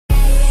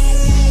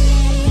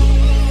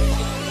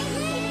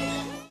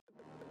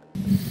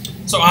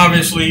So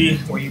obviously,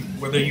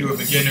 whether you're a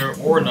beginner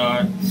or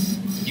not,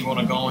 you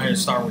want to go ahead and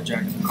start with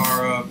jacking the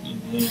car up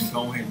and then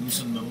go ahead and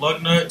loosen the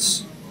lug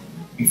nuts.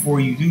 Before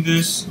you do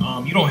this,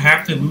 you don't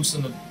have to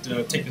loosen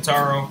take the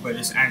tire off, but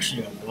it's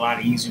actually a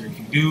lot easier if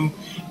you do.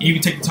 And you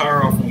can take the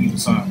tire off on either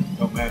side,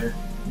 don't matter.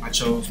 I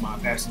chose my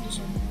passenger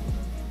side.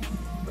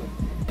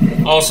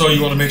 Also,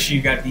 you want to make sure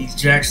you got these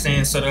jack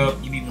stands set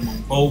up. You need them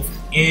on both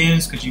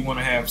ends because you want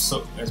to have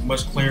as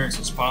much clearance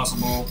as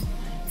possible.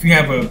 If you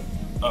have a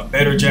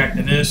better jack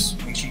than this,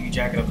 make sure you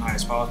jack it up high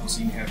as possible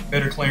so you have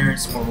better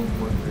clearance, more room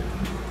to work with.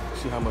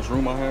 See how much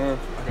room I have?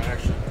 I can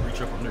actually reach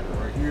up under it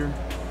right here.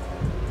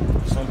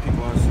 Some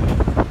people I see,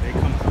 they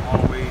come all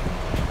the way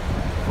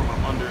from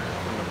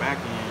the back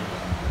end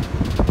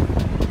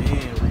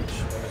and reach.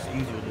 It's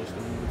easier just to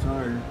move the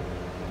tire.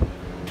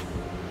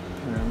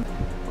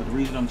 But the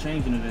reason I'm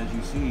changing it, as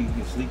you see,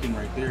 it's leaking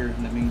right there,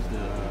 and that means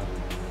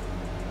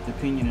the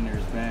pinion in there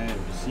is bad,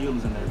 the seal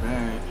is in there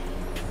bad.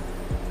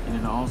 And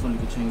then I also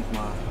need to change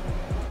my,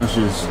 that's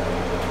just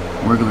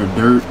regular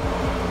dirt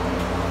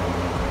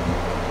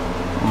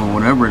or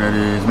whatever that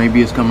is.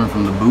 Maybe it's coming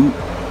from the boot,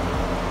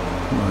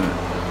 but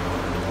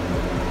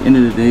at the end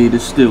of the day,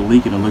 this is still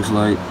leaking, it looks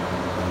like. So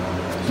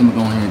I'm gonna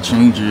go ahead and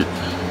change it.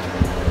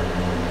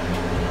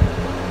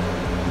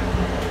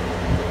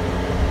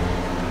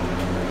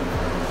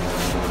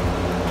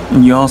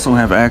 And you also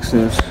have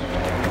access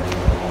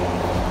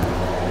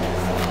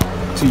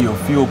to your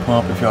fuel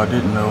pump if y'all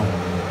didn't know.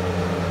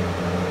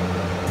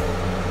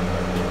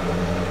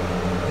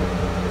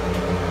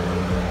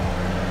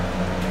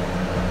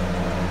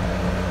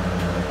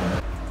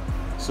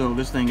 So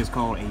this thing is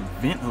called a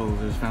vent hose,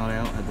 I just found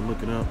out, I had to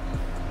look it up.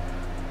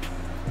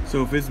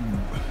 So if it's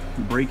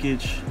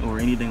breakage or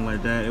anything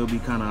like that, it'll be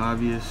kind of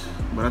obvious,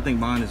 but I think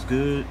mine is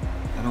good.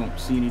 I don't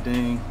see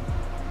anything.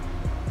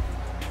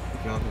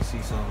 If y'all can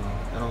see something,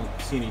 I don't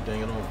see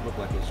anything. It don't look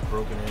like it's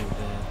broken or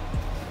anything.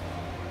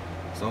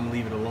 So I'm gonna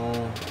leave it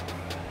alone.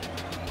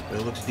 But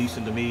it looks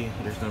decent to me.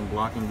 There's nothing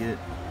blocking it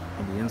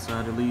on the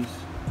inside at least.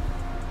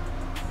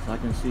 So I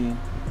can see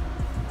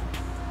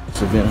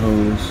it's a vent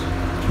hose.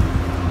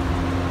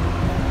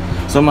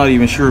 So I'm not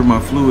even sure if my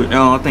fluid,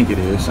 oh, I think it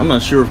is. I'm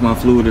not sure if my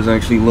fluid is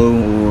actually low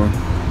or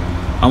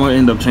I'm gonna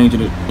end up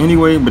changing it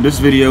anyway. But this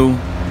video,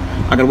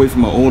 I gotta wait for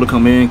my oil to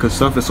come in because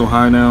stuff is so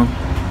high now.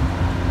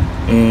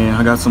 And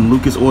I got some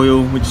Lucas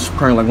oil, which is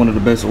probably like one of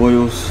the best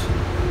oils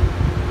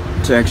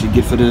to actually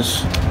get for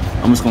this.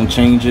 I'm just gonna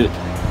change it.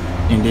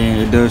 And then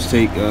it does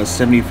take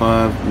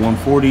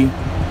 75-140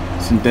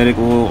 synthetic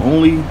oil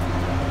only.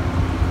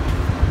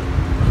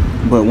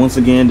 But once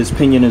again, this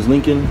pinion is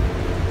leaking.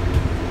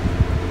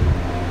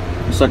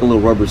 It's like a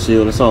little rubber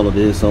seal, that's all it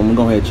is. So I'm gonna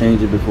go ahead and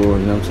change it before,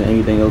 you know what I'm saying,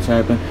 anything else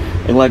happen.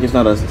 And like it's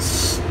not a,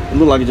 it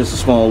looked like it's just a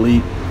small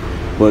leak,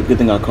 but good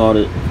thing I caught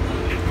it.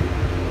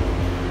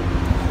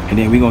 And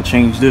then we're gonna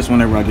change this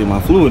whenever I get my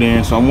fluid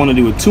in. So I wanna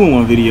do a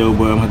 2-in-1 video,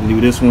 but I'm gonna have to do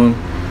this one.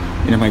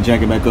 And I might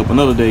jack it back up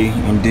another day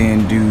and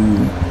then do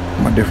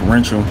my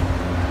differential.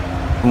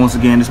 But once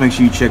again, just make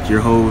sure you check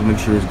your hose, make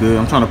sure it's good.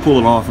 I'm trying to pull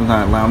it off, it's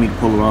not allowing me to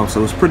pull it off.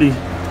 So it's pretty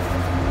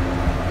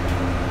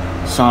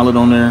solid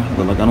on there,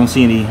 but like I don't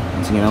see any,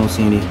 once again, I don't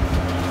see any.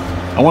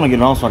 I want to get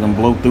it off so I can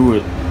blow through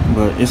it,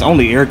 but it's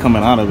only air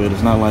coming out of it.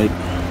 It's not like,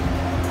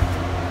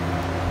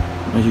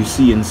 as you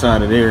see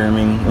inside of there, I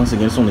mean, once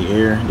again, it's only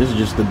air. This is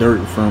just the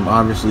dirt from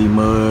obviously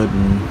mud,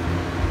 and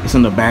it's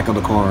in the back of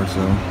the car.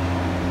 So,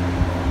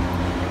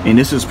 and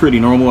this is pretty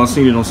normal. I've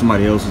seen it on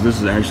somebody else's. This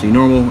is actually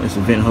normal. It's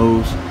a vent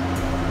hose,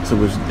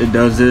 so it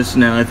does this.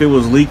 Now if it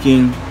was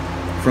leaking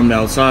from the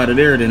outside of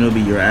there, then it'll be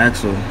your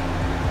axle.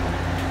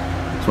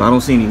 So I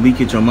don't see any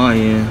leakage on my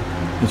end.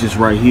 It's just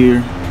right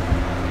here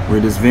where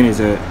this vent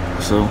is at.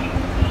 So,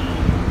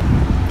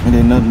 and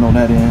then nothing on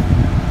that end.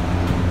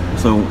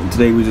 So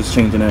today we're just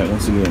changing that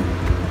once again.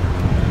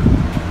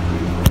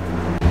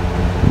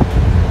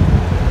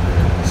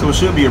 So it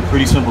should be a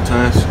pretty simple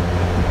task.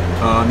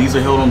 These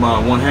are held on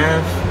by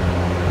 1/2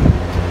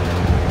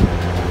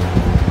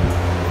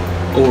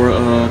 or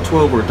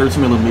 12 or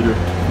 13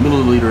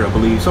 milliliter, I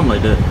believe, something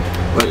like that.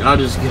 But I'll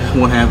just get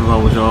 1/2 if I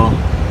was y'all.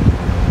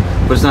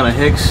 But it's not a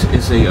hex,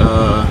 it's a,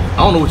 I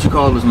don't know what you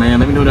call this, man.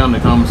 Let me know down in the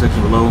comment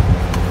section below.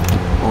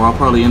 Or I'll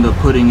probably end up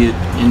putting it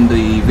in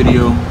the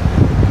video.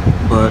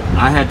 But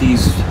I had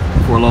these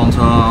for a long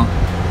time.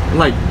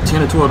 Like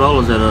 $10 to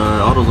 $12 at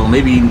AutoZone.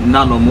 Maybe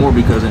not no more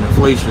because of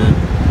inflation.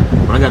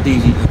 But I got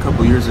these a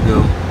couple years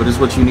ago. But it's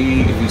what you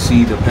need if you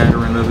see the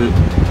pattern of it.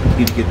 You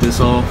need to get this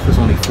off. There's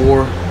only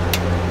 4.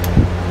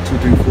 2,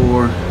 3,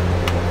 4.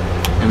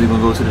 And we're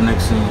gonna go to the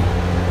next scene.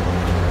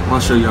 I'll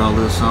show y'all a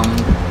little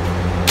something.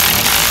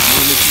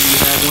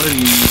 One of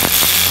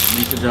these,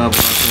 make the job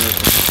about that.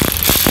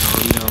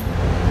 You know,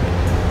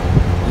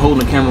 I'm holding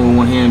the camera with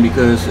one hand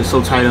because it's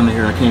so tight under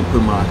here. I can't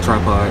put my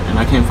tripod, and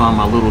I can't find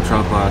my little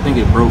tripod. I think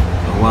it broke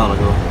a while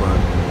ago, but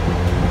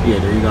yeah,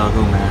 there you gotta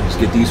go, man. Let's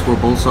get these 4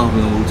 bolts off.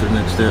 We're gonna move to the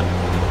next step.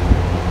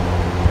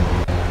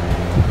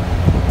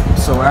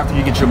 So after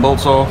you get your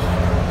bolts off,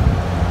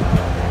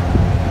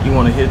 you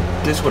want to hit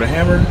this with a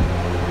hammer,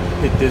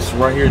 hit this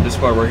right here, this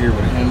spot right here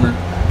with a hammer.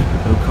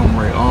 It'll come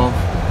right off.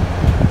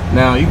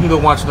 Now you can go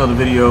watch another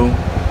video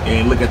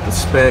and look at the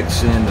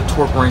specs and the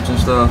torque wrench and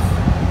stuff.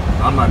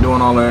 I'm not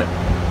doing all that.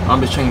 I'm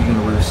just changing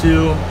the rear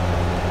seal.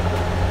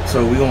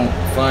 So we're gonna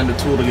find the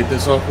tool to get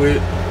this off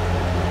with,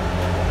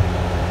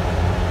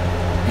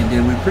 and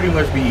then we pretty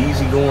much be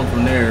easy going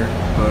from there.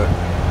 But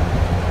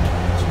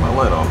it's my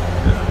light off.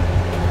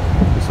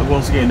 Yeah. So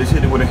once again, just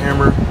hit it with a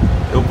hammer,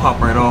 it'll pop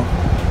right off,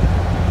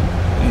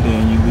 and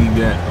then you leave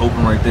that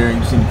open right there. You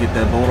just need to get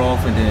that bolt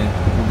off, and then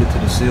we'll get to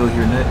the seal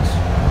here next.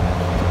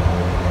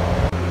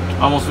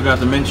 I almost forgot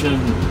to mention,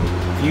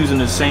 using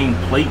the same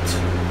plate,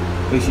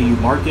 make sure you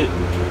mark it.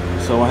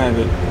 So I have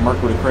it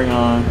marked with a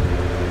crayon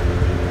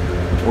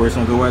where it's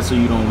gonna go at, so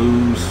you don't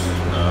lose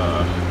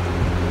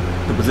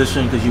the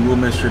position, because you will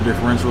mess your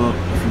differential up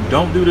if you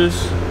don't do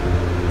this.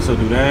 So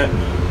do that,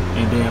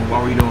 and then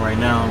what we're doing right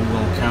now, I'm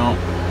gonna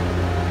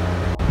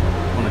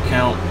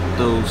count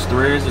those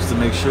threads just to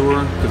make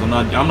sure, because I'm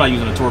not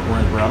using a torque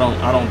wrench, bro. I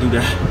don't do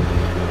that.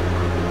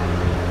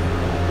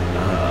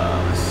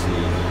 Let's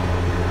see.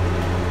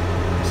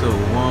 So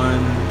 1,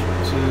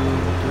 2,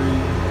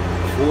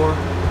 3,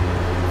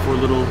 4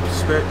 little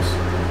specks,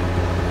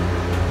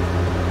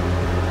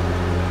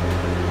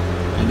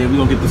 and then we're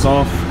gonna get this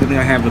off. Good thing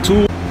I have the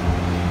tool.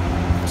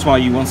 That's why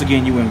you, once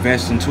again, you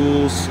invest in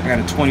tools. I got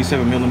a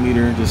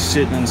 27mm just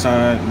sitting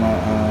inside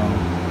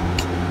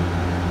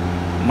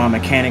my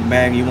mechanic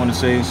bag, you want to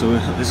say. So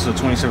this is a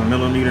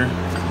 27mm.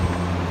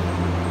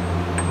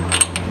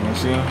 You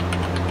see?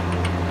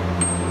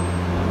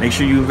 Make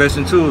sure you invest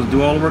in tools.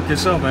 Do all the work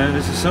yourself, man.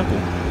 This is simple.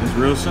 It's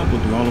real simple.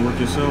 Do all the work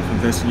yourself.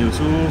 Invest in your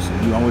tools,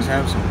 and you always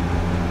have some.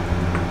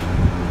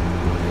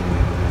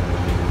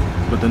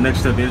 But the next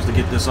step is to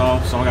get this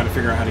off. So I got to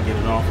figure out how to get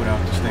it off without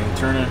this thing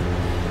turning.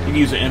 You can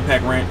use an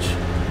impact wrench,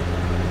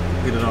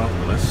 get it off,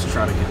 but let's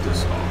try to get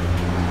this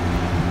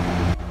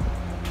off.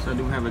 So I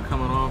do have it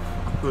coming off.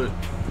 I put,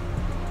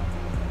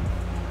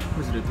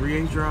 was it a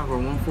 3/8 drive or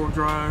 1/4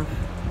 drive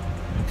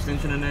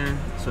extension in there,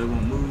 so it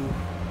won't move,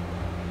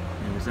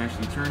 and it's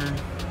actually turning.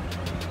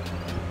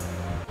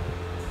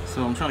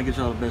 So I'm trying to get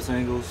y'all the best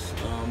angles.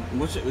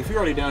 If you're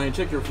already down here,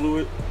 check your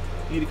fluid.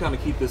 You need to kind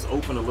of keep this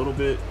open a little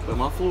bit, but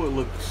my fluid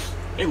looks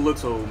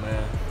old,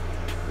 man.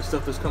 The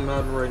stuff that's coming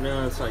out of it right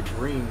now, it's like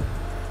green.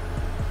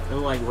 It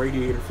looks like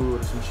radiator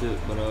fluid or some shit.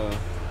 But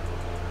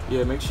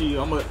yeah, make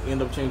sure I'm gonna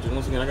end up changing.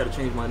 Once again, I gotta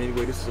change mine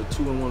anyway. This is a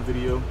 2-in-1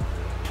 video.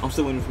 I'm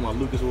still waiting for my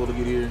Lucas oil to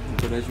get here,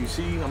 but as you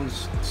see, I'm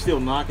just still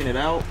knocking it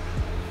out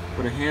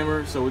with a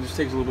hammer, so it just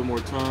takes a little bit more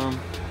time,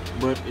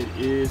 but it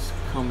is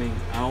coming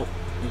out.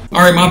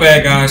 Alright, my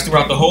bad, guys.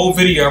 Throughout the whole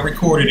video, I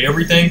recorded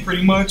everything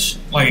pretty much,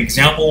 like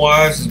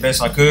example-wise, as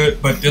best I could,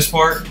 but this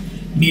part,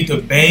 you need to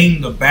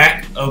bang the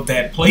back of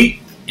that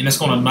plate, and it's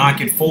going to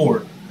knock it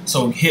forward.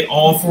 So hit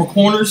all 4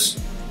 corners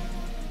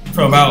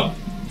for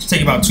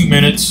take about 2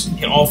 minutes,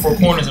 hit all 4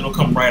 corners, and it'll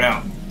come right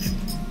out.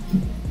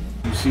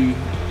 You see,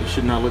 it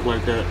should not look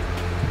like that.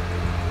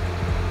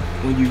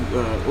 When you,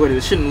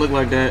 it shouldn't look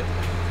like that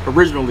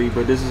originally,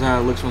 but this is how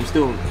it looks. I'm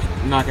still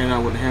knocking it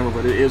out with a hammer,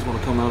 but it is going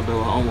to come out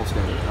though. I almost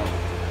got it out.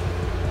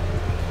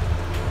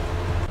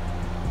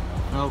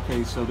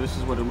 Okay, so this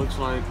is what it looks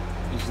like.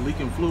 It's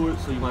leaking fluid,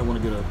 so you might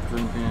want to get a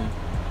drain pan.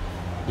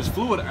 This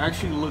fluid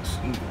actually looks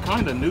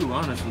kind of new,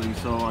 honestly.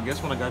 So I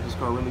guess when I got this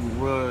car, really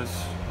was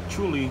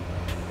truly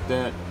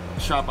that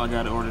shop I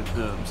got it, or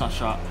it's not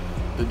shop,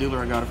 the dealer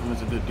I got it from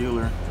is a good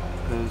dealer,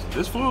 because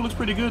this fluid looks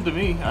pretty good to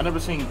me. I never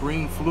seen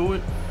green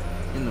fluid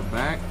in the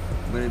back,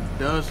 but it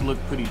does look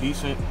pretty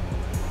decent.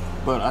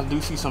 But I do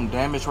see some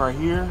damage right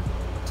here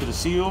to the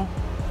seal,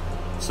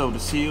 so the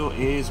seal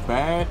is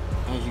bad,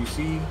 as you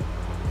see.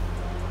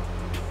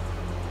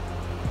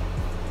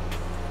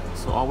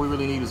 So all we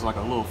really need is like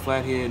a little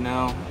flathead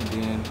now, and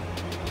then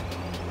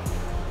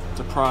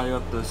to pry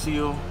up the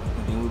seal,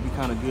 and then we'll be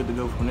kind of good to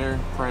go from there.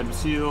 Pry the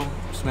seal,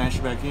 smash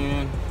it back in,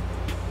 and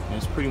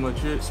that's pretty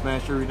much it.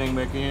 Smash everything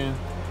back in.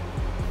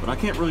 But I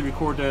can't really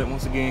record that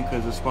once again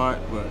because of the spot,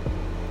 but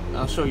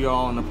I'll show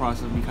y'all in the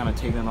process of me kind of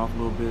taking it off a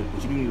little bit.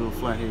 But you do need a little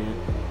flathead,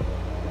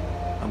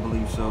 I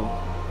believe so.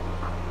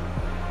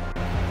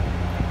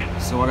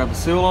 So I got the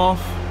seal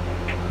off.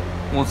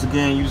 Once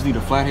again, you just need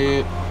a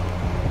flathead.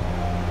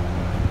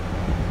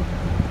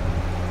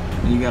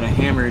 And you gotta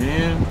hammer it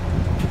in.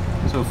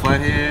 So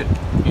flathead,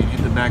 and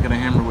hit the back of the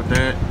hammer with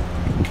that,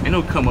 and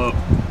it'll come up.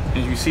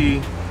 As you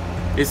see,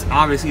 it's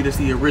obviously this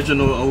the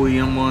original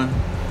OEM one.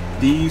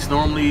 These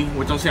normally,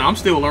 which I'm saying, I'm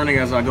still learning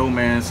as I go,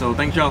 man. So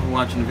thank y'all for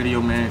watching the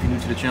video, man. If you're new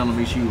to the channel,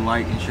 make sure you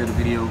like and share the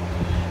video.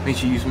 Make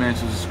sure you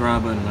smash the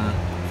subscribe button, man.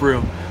 For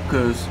real,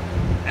 because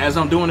as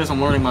I'm doing this,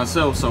 I'm learning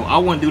myself. So I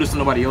wouldn't do this to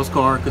nobody else's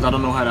car because I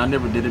don't know how to. I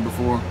never did it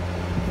before.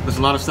 There's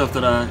a lot of stuff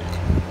that I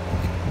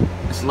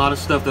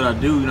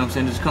do, you know what I'm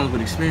saying, just comes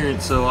with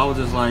experience. So I was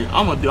just like,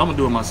 I'm gonna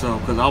do it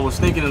myself, because I was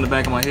thinking in the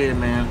back of my head,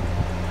 man,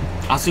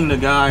 I seen the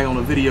guy on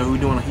the video who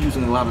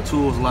using a lot of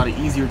tools, a lot of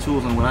easier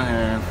tools than what I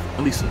have,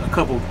 at least a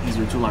couple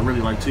easier tools. I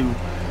really like too,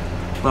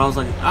 but I was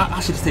like, I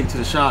should just take it to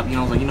the shop. You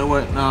know, I was like, you know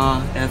what,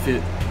 nah, F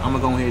it, I'm gonna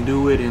go ahead and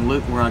do it, and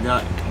look where I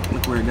got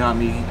look where it got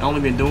me. I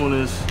only been doing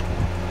this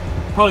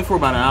probably for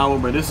about an hour,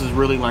 but this is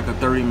really like a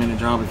 30-minute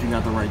job if you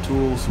got the right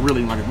tools.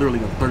 Really, like literally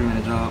a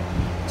 30-minute job.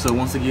 So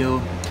once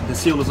again, the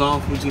seal is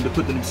off. We just need to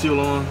put the new seal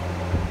on.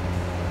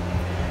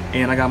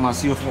 And I got my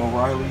seal from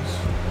O'Reilly's.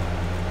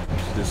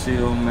 This is the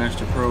Seal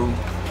Master Pro.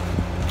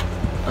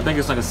 I think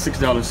it's like a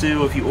 $6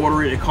 seal. If you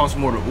order it, it costs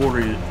more to order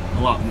it,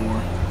 a lot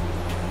more.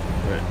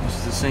 But this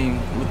is the same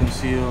looking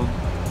seal.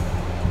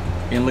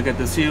 And look at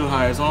the seal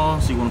how it's on.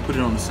 So you want to put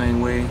it on the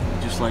same way,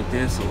 just like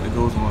this. So it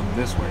goes on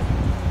this way,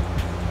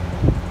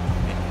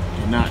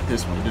 and not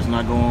this way. It does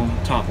not go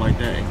on top like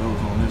that. It goes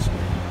on this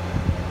way.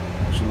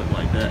 It should look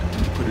like that.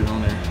 And put it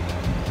on there.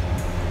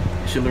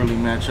 It should literally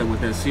match up with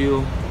that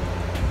seal.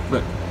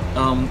 But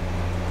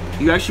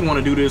you actually want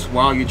to do this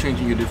while you're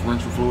changing your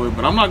differential fluid.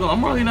 But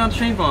I'm really not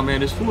changing on,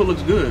 man. This fluid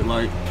looks good.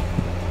 Like,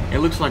 it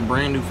looks like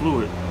brand new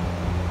fluid.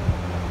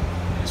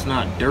 It's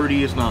not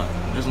dirty. It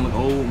doesn't look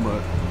old,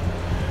 but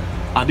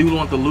I do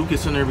want the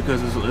Lucas in there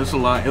because it's a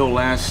lot. It'll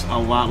last a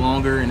lot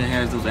longer, and it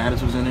has those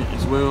additives in it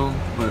as well.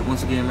 But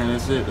once again, man,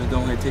 that's it. Let's go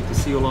ahead and take the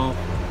seal off.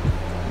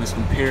 Let's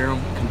compare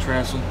them,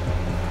 contrast them.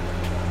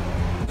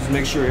 Just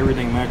make sure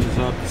everything matches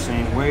up the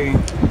same way.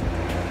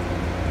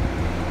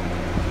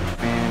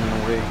 Fan in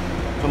a way.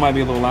 So it might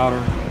be a little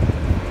louder,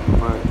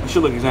 but it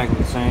should look exactly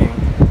the same,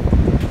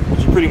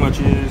 which it pretty much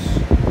is.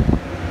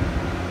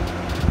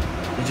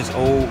 It's just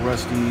old,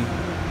 rusty.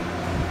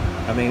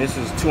 I mean, this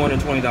is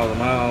 220,000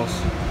 miles.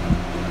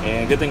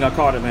 And good thing I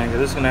caught it, man, because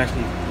this can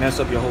actually mess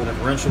up your whole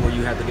differential where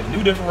you have to get a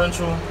new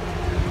differential.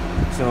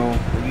 So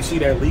when you see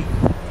that leak,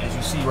 as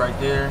you see right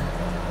there,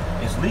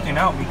 it's leaking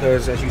out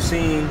because as you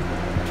seen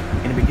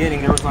in the beginning,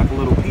 there was like a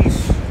little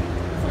piece.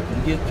 If I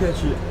can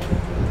catch it,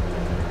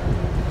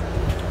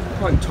 I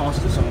probably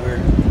tossed it somewhere.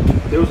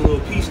 There was a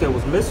little piece that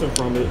was missing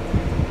from it,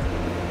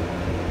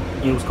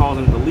 and it was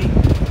causing the leak.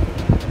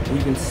 And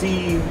you can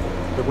see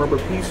the rubber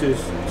pieces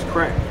is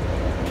cracked.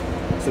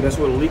 So that's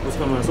where the leak was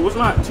coming on. So it's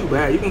not too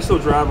bad. You can still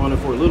drive on it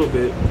for a little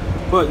bit,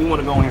 but you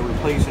want to go ahead and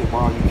replace it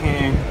while you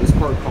can. This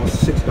part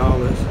costs $6.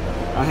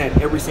 I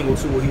had every single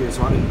tool here,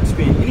 so I didn't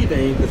spend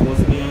anything because once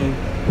again,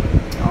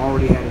 I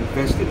already had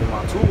invested in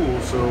my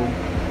tools. So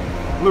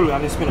literally, I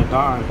didn't spend a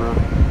dime, bro.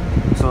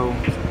 So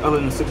other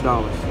than $6,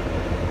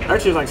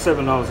 actually it's like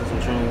 $7 and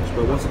some change.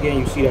 But once again,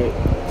 you see that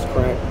it's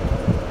cracked.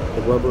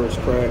 The rubber is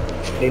cracked.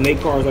 They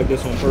make cars like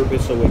this on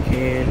purpose, so it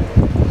can.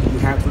 You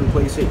have to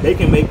replace it. They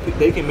can make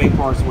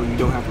parts where you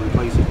don't have to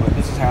replace it, but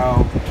this is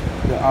how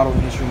the auto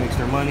industry makes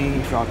their money.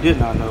 If y'all did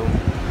not know.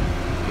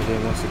 And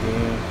then once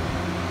again,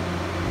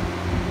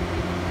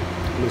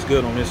 it looks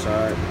good on this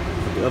side.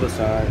 But the other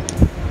side,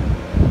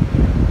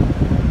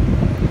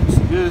 you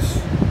see this?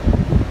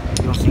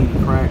 You don't see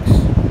any cracks.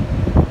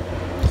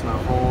 It's not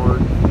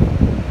hard.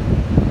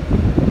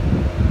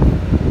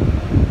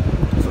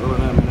 So other than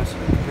that, man, let's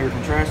compare and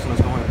contrast, and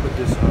let's go ahead and put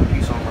this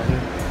piece on right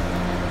here.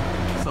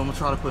 So I'm gonna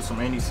try to put some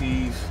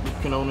anti-seize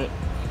lubricant on it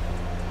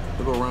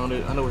to go around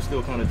it. I know it's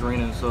still kind of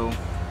draining, so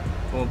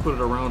I'm gonna put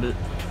it around it.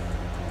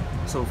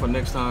 So for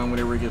next time,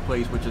 whenever it gets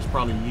placed, which is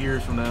probably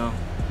years from now,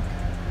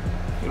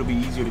 it'll be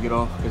easier to get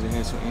off because it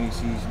has some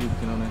anti-seize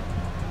lubricant on there.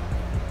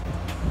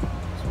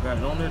 So I got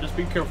it on there. Just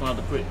be careful not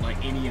to put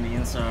like any in the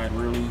inside,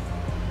 really.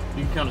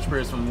 You can kind of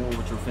spread some more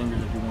with your fingers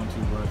if you want to,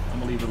 but I'm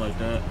gonna leave it like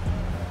that.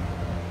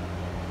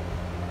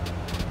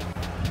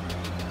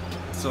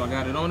 So I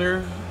got it on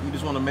there. You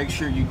just want to make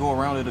sure you go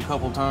around it a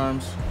couple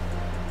times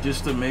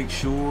just to make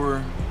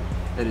sure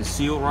that it's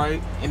sealed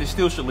right. And it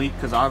still should leak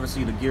because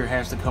obviously the gear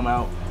has to come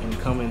out and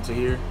come into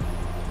here.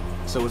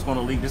 So it's going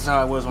to leak. This is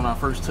how it was when I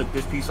first took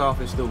this piece off.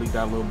 It still leaked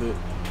out a little bit,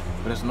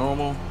 but that's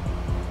normal.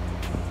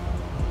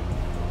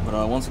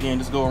 But once again,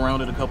 just go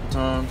around it a couple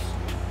times.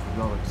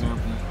 For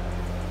example,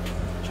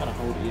 try to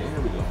hold it. Yeah, here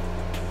we go.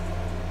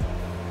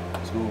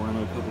 Let's go around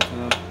it a couple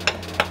times.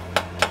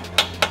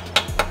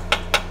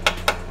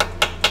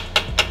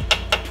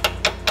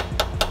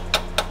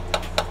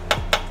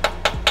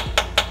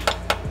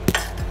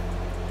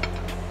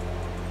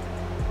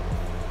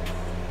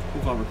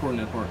 I'm recording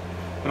that part,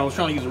 but I was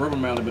trying to use a rubber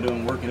mallet, but it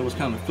wasn't working. It was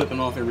kind of flipping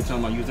off every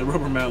time I used the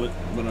rubber mallet,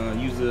 but I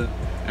used the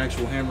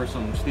actual hammer,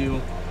 something steel.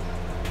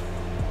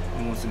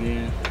 And once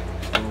again,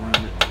 just go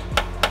around it.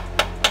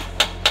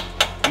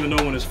 You'll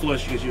know when it's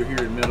flush because you'll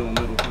hear it metal and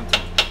metal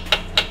contact.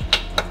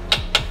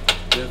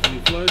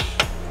 Definitely flush.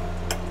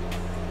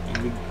 And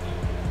we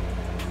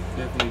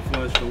definitely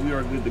flush, so we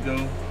are good to go.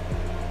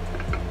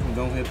 I'm gonna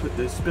go ahead and put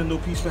this spindle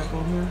piece back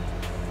on here.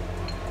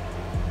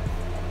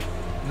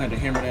 I had to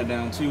hammer that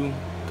down too.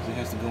 It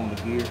has to go in the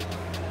gear.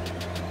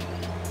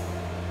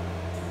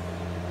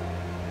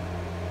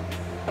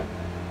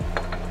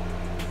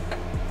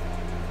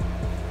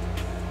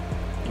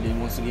 And then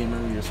once again,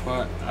 remember your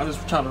spot. I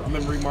just try to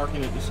remember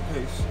remarking it just in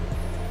case.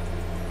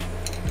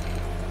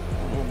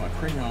 I don't know what my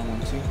crayon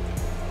went to.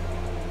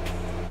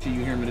 See,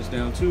 you hammer this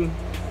down too.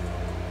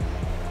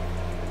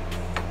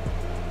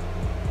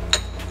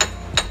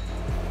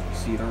 You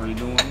see it already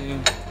going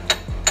in.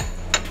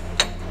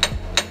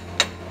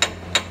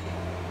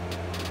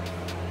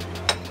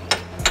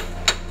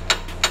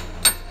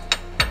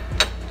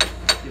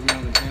 give you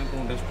an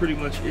example. That's pretty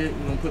much it.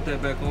 We're gonna put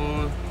that back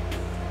on.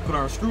 Put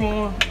our screw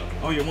on.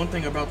 Oh yeah, one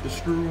thing about the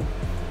screw,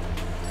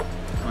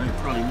 I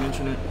probably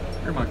mention it.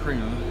 Here's my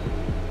crayon.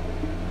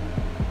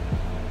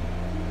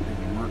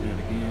 Maybe mark it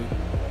again.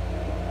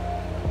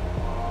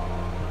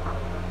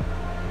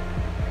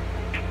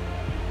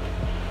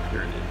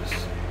 There it is.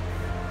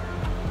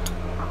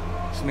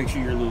 Just make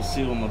sure your little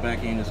seal on the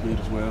back end is good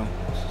as well.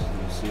 It's just a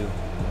little seal.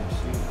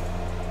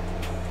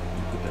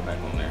 Put that back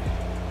on there.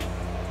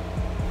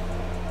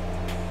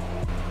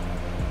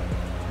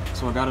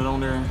 So I got it on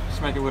there,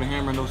 smack it with a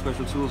hammer, no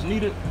special tools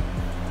needed.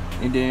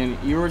 And then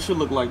yours should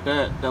look like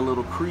that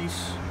little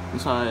crease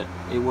inside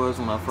it was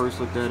when I first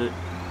looked at it.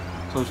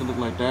 So it should look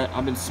like that.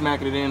 I've been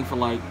smacking it in for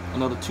like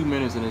another 2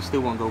 minutes and it still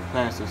won't go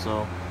past it.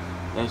 So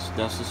that's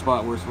the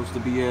spot where it's supposed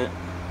to be at.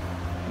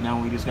 And now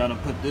we just gotta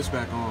put this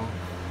back on.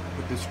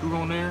 Put this screw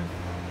on there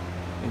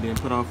and then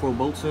put our 4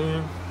 bolts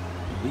in.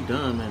 We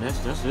done, man.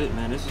 That's it,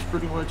 man. This is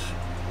pretty much,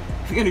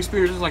 if you get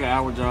experience, it's like an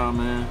hour job,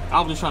 man. I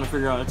was just trying to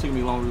figure out, it took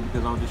me longer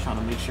because I was just trying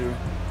to make sure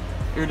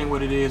everything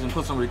what it is and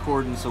put some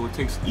recording so it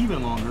takes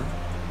even longer.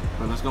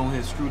 But let's go ahead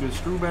and screw this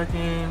screw back in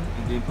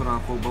and then put our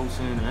 4 bolts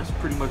in, and that's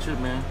pretty much it,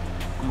 man.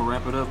 I'm gonna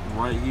wrap it up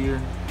right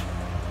here.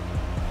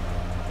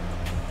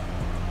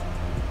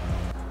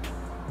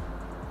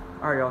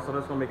 All right, y'all, so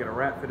that's gonna make it a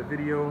wrap for the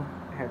video.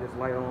 I had this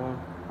light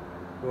on,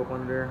 go up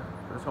under there.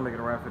 So that's gonna make it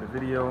a wrap for the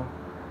video.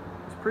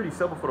 It's pretty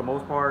simple for the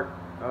most part.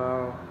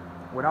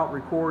 Without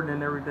recording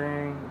and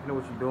everything, if you know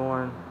what you're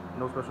doing,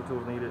 no special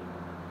tools needed.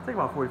 Take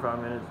about 45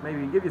 minutes,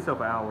 maybe give yourself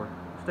an hour.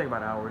 Just take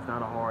about an hour. It's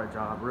not a hard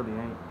job, really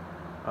ain't.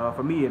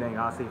 For me, it ain't.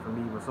 I'll say for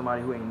me, but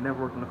somebody who ain't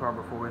never worked in the car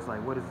before, it's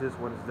like, what is this?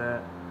 What is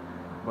that?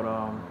 But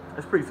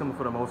it's pretty simple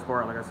for the most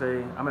part. Like I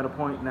say, I'm at a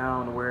point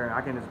now to where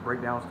I can just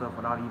break down stuff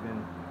without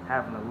even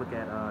having to look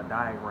at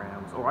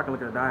diagrams. Or I can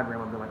look at a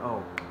diagram and be like,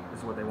 oh, this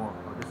is what they want.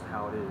 Or this is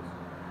how it is.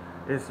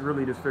 It's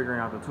really just figuring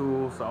out the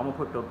tools. So I'm gonna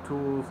put the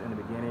tools in the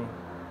beginning.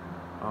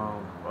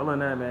 Other than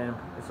that, man,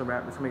 it's a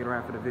wrap. Let's make it a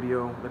wrap for the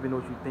video. Let me know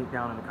what you think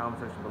down in the comment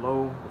section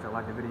below. Did y'all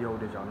like the video?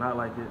 Did y'all not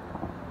like it?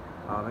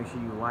 Make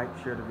sure you like,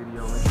 share the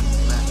video, make sure you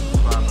smash the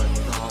subscribe